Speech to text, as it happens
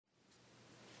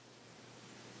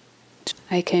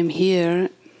I came here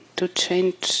to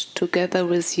change together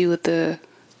with you the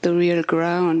real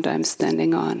ground I'm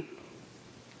standing on.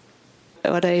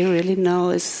 What I really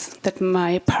know is that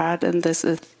my part in this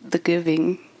is the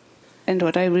giving. And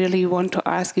what I really want to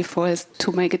ask you for is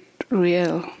to make it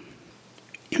real.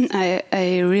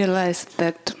 I realized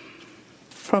that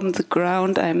from the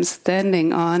ground I'm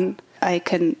standing on, I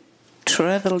can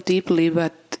travel deeply,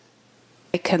 but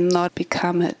I cannot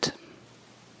become it.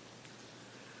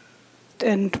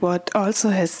 And what also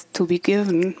has to be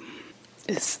given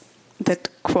is that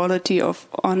quality of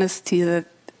honesty that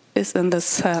is in the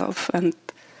self. And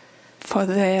for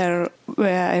there,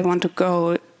 where I want to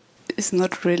go, is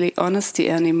not really honesty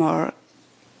anymore.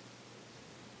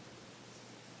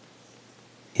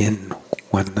 In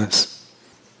oneness,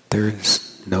 there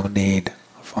is no need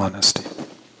of honesty.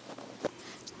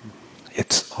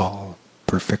 It's all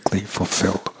perfectly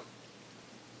fulfilled.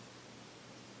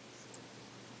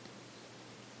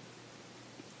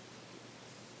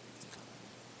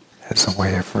 As a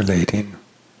way of relating,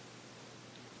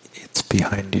 it's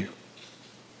behind you.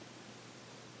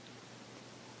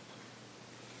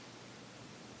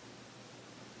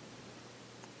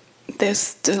 There's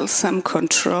still some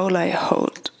control I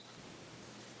hold.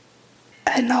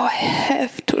 I know I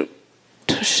have to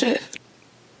shift.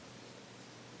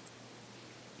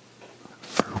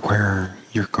 For where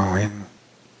you're going,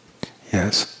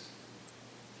 yes,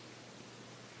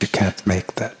 you can't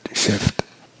make that shift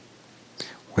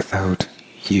without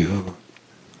you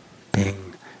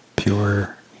being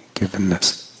pure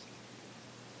givenness.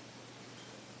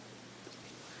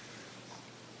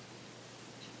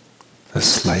 The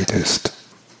slightest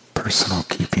personal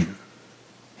keeping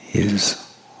is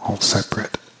all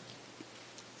separate.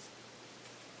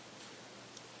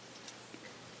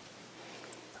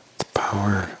 The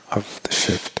power of the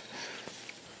shift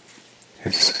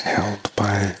is held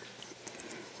by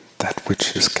that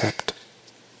which is kept.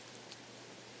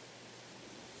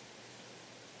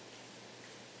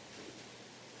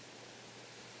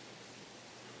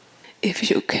 If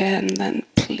you can, then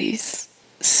please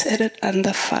set it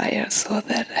under fire so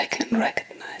that I can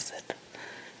recognize it.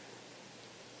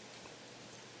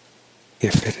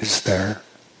 If it is there,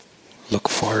 look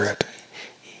for it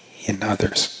in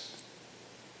others.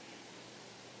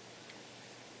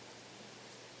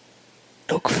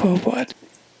 Look for what?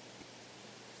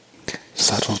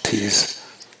 Subtleties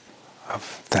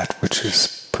of that which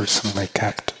is personally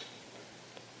kept.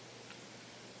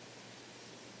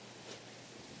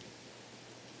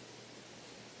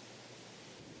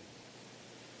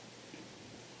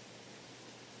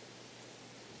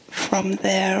 From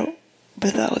there,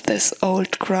 without this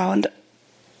old ground,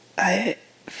 I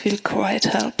feel quite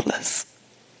helpless.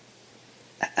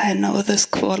 I know this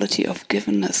quality of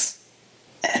givenness,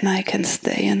 and I can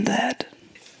stay in that.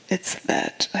 It's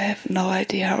that. I have no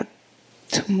idea how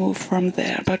to move from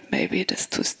there, but maybe it is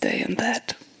to stay in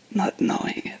that, not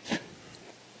knowing it.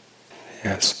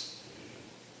 Yes.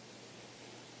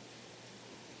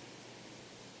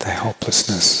 The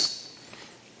helplessness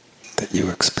that you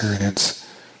experience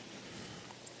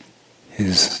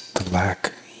is the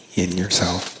lack in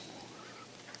yourself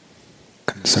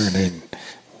concerning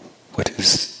what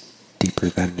is deeper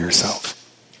than yourself.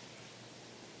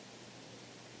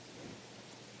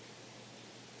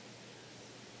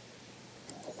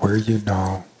 Where you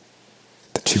know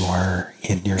that you are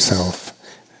in yourself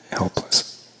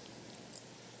helpless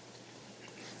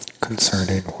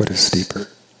concerning what is deeper,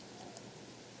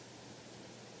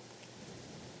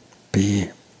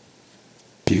 be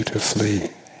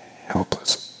beautifully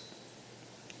helpless.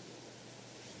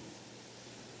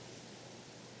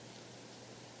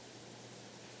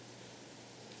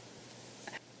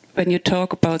 When you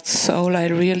talk about soul, I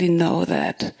really know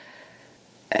that.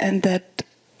 And that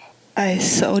I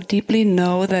so deeply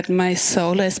know that my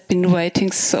soul has been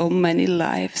waiting so many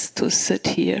lives to sit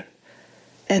here.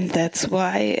 And that's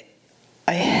why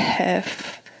I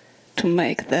have to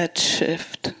make that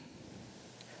shift.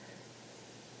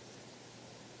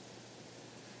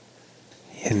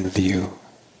 In view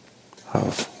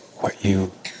of what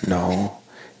you know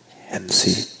and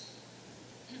see,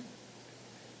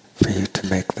 for you to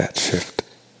make that shift,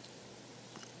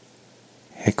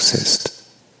 exist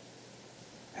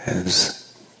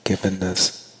as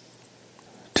givenness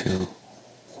to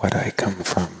what I come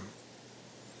from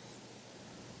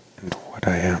and what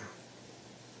I am.